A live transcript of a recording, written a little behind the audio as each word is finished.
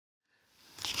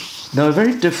Now, a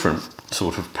very different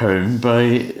sort of poem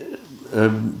by a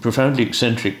profoundly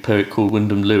eccentric poet called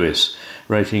Wyndham Lewis,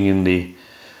 writing in the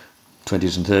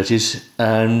 20s and 30s,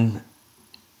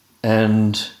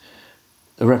 and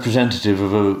a representative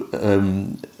of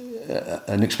an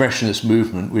expressionist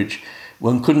movement which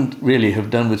one couldn't really have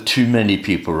done with too many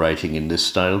people writing in this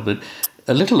style, but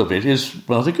a little of it is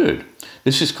rather good.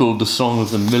 This is called The Song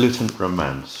of the Militant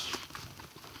Romance.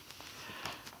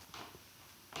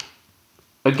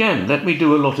 Again, let me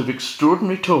do a lot of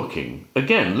extraordinary talking.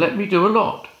 Again, let me do a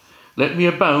lot. Let me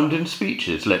abound in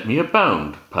speeches. Let me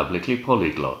abound, publicly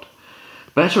polyglot.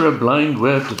 Better a blind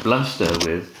word to bluster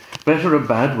with, better a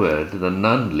bad word than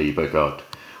none, lieber Gott.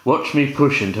 Watch me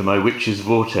push into my witch's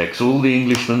vortex all the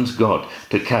Englishman's got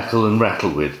to cackle and rattle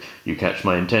with. You catch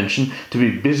my intention, to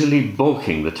be busily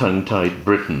balking the tongue-tied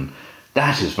Briton.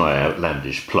 That is my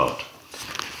outlandish plot.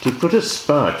 To put a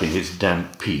spark in his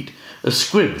damp peat, a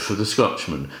squib for the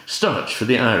Scotchman, Starch for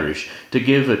the Irish, to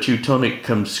give a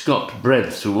teutonic-cum-Scot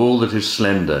breadth to all that is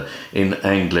slender in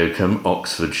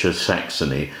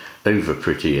Anglo-cum-Oxfordshire-Saxony, over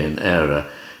pretty in era,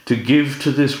 to give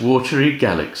to this watery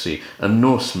galaxy a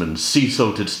Norseman's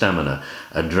sea-salted stamina,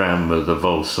 a dram of the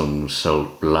Volsung's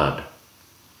salt blood.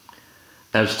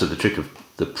 As to the trick of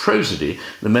the prosody,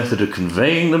 the method of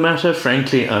conveying the matter,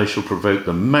 frankly, I shall provoke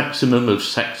the maximum of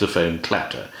saxophone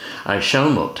clatter. I shall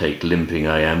not take limping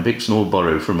iambics, nor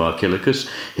borrow from Archilochus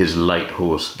his light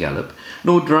horse gallop,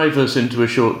 nor drive us into a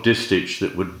short distich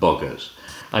that would bog us.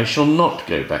 I shall not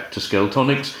go back to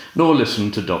Skeltonics, nor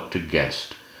listen to Dr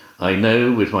Guest. I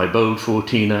know with my bold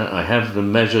 14er I have the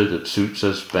measure that suits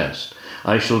us best.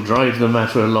 I shall drive the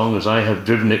matter along as I have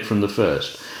driven it from the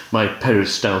first. My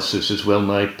peristalsis is well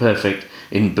nigh perfect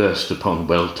in burst upon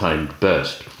well-timed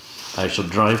burst. I shall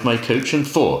drive my coach and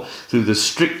four through the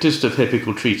strictest of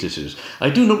epical treatises. I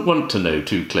do not want to know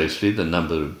too closely the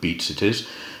number of beats it is,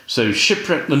 so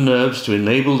shipwreck the nerves to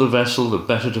enable the vessel the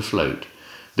better to float.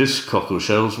 This cockle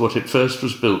shell's what it first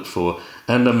was built for,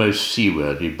 and a most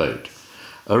seaworthy boat.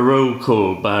 A roll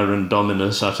call Byron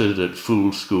Dominus uttered at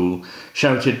Fool School,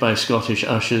 shouted by Scottish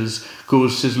ushers,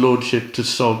 caused his lordship to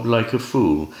sob like a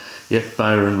fool. Yet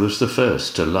Byron was the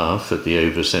first to laugh at the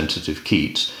oversensitive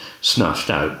Keats, snuffed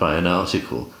out by an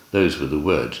article. Those were the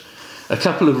words. A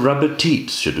couple of rubber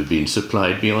teats should have been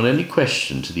supplied beyond any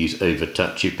question to these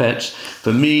over-touchy pets.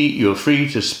 For me, you're free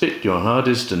to spit your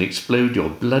hardest and explode your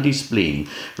bloody spleen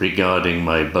regarding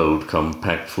my bold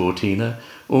compact 14er,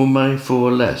 or my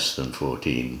 4 less than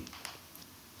 14.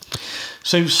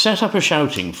 So set up a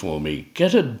shouting for me,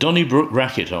 get a Donnybrook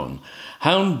racket on,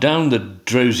 hound down the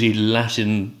drowsy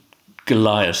Latin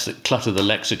Goliaths that clutter the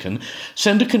lexicon,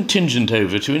 send a contingent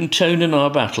over to intone in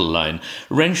our battle line,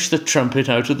 wrench the trumpet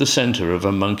out of the centre of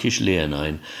a monkish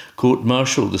leonine,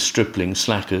 court-martial the stripling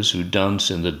slackers who dance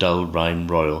in the dull rhyme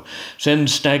royal, send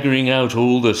staggering out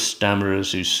all the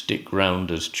stammerers who stick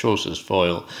round as Chaucer's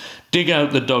foil, dig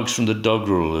out the dogs from the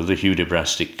doggerel of the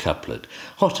Hudibrastic couplet,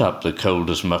 hot up the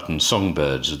cold as mutton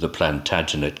songbirds of the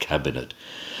Plantagenet cabinet.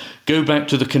 Go back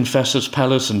to the Confessor's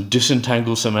Palace and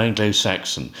disentangle some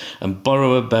Anglo-Saxon, and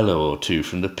borrow a bellow or two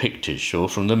from the Pictish or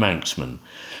from the Manxman.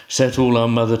 Set all our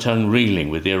mother tongue reeling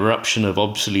with the eruption of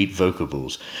obsolete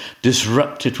vocables.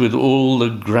 Disrupt it with all the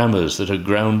grammars that are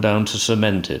ground down to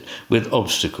cement it. With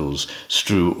obstacles,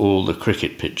 strew all the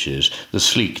cricket pitches, the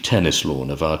sleek tennis lawn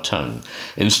of our tongue.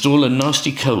 Install a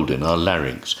nasty cold in our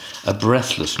larynx, a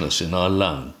breathlessness in our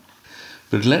lung.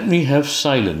 But let me have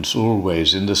silence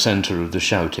always in the centre of the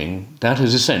shouting. That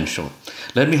is essential.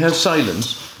 Let me have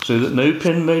silence so that no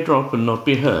pin may drop and not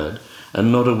be heard, and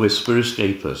not a whisper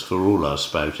escape us for all our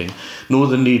spouting, nor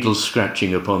the needles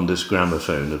scratching upon this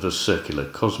gramophone of a circular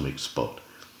cosmic spot.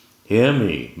 Hear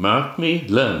me, mark me,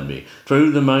 learn me,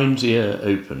 throw the mind's ear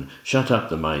open, shut up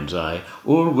the mind's eye,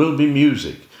 all will be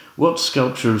music. What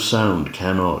sculpture of sound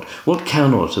cannot? What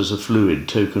cannot as a fluid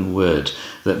token words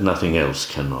that nothing else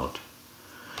cannot?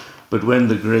 But when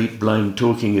the great blind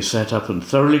talking is set up and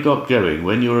thoroughly got going,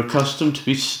 when you're accustomed to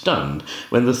be stunned,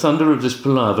 when the thunder of this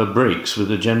palaver breaks with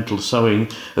a gentle soughing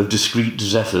of discreet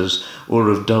zephyrs or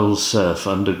of dull surf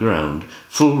underground,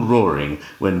 full roaring,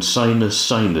 when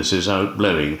sinus is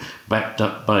outblowing, backed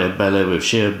up by a bellow of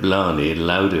sheer blarney,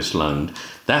 loudest lunged,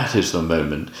 that is the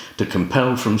moment to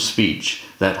compel from speech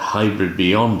that hybrid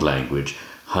beyond language,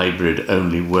 hybrid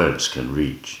only words can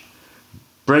reach.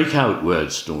 Break out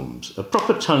word storms, a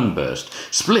proper tongue burst,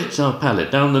 split our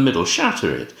palate down the middle,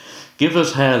 shatter it, give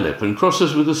us hare lip and cross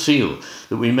us with a seal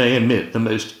that we may emit the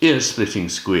most ear-splitting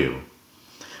squeal.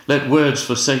 Let words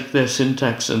forsake their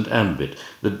syntax and ambit,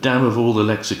 the dam of all the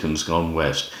lexicons gone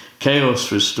west,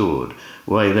 chaos restored,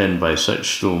 why then by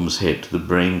such storms hit the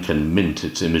brain can mint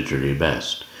its imagery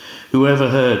best. Who ever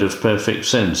heard of perfect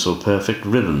sense or perfect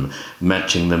rhythm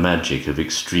matching the magic of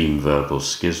extreme verbal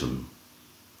schism?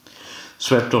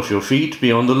 Swept off your feet,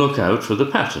 be on the lookout for the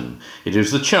pattern. It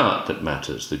is the chart that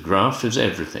matters. The graph is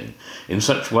everything. In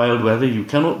such wild weather you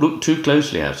cannot look too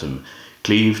closely at them.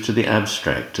 Cleave to the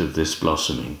abstract of this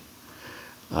blossoming.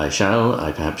 I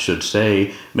perhaps should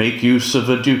say, make use of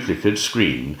a duplicate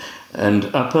screen,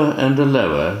 and upper and a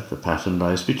lower the pattern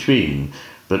lies between,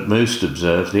 but most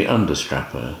observe the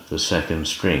understrapper, the second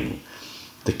string.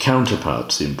 The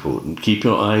counterpart's important. Keep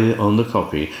your eye on the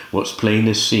copy. What's plain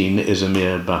is seen is a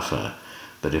mere buffer.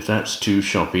 But if that's too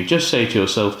shoppy, just say to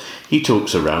yourself, he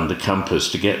talks around the compass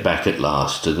to get back at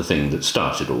last to the thing that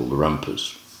started all the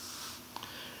rumpus.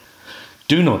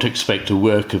 Do not expect a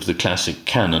work of the classic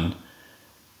canon.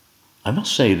 I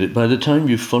must say that by the time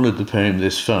you've followed the poem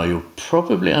this far, you're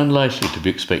probably unlikely to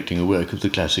be expecting a work of the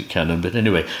classic canon, but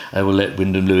anyway, I will let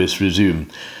Wyndham Lewis resume.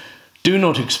 Do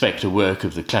not expect a work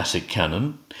of the classic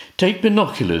canon. Take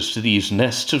binoculars to these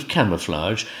nests of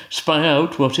camouflage, spy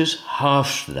out what is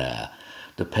half there,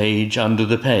 the page under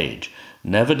the page.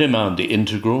 Never demand the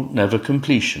integral, never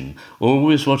completion,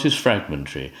 always what is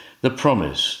fragmentary, the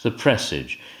promise, the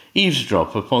presage.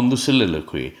 Eavesdrop upon the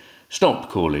soliloquy. Stop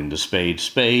calling the spade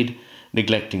spade,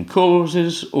 neglecting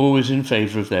causes, always in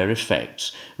favour of their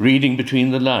effects, reading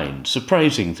between the lines,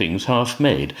 surprising things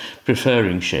half-made,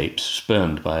 preferring shapes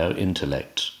spurned by our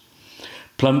intellects.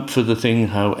 Plump for the thing,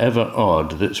 however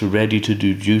odd, that's ready to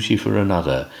do duty for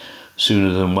another,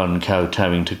 sooner than one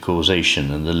kowtowing to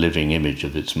causation and the living image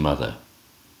of its mother.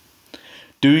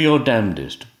 Do your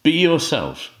damnedest. Be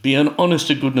yourself. Be an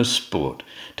honest-to-goodness sport.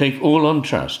 Take all on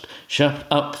trust. Shut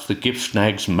up the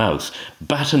gift-snag's mouth.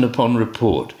 Batten upon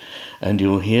report. And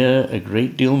you'll hear a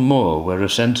great deal more where a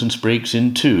sentence breaks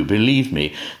in two, believe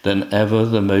me, than ever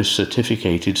the most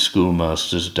certificated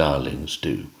schoolmaster's darlings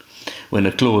do. When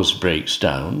a clause breaks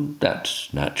down,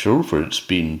 that's natural, for it's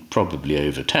been probably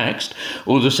overtaxed,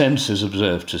 or the sense is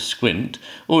observed to squint,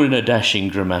 or in a dashing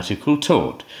grammatical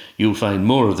tort, you'll find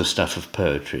more of the stuff of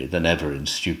poetry than ever in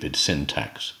stupid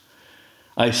syntax.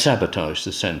 I sabotage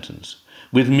the sentence.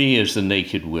 With me is the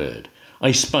naked word.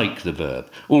 I spike the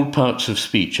verb. All parts of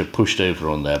speech are pushed over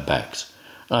on their backs.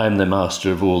 I am the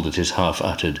master of all that is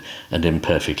half-uttered and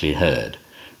imperfectly heard.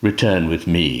 Return with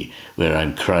me, where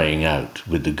I'm crying out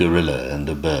with the gorilla and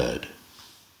the bird.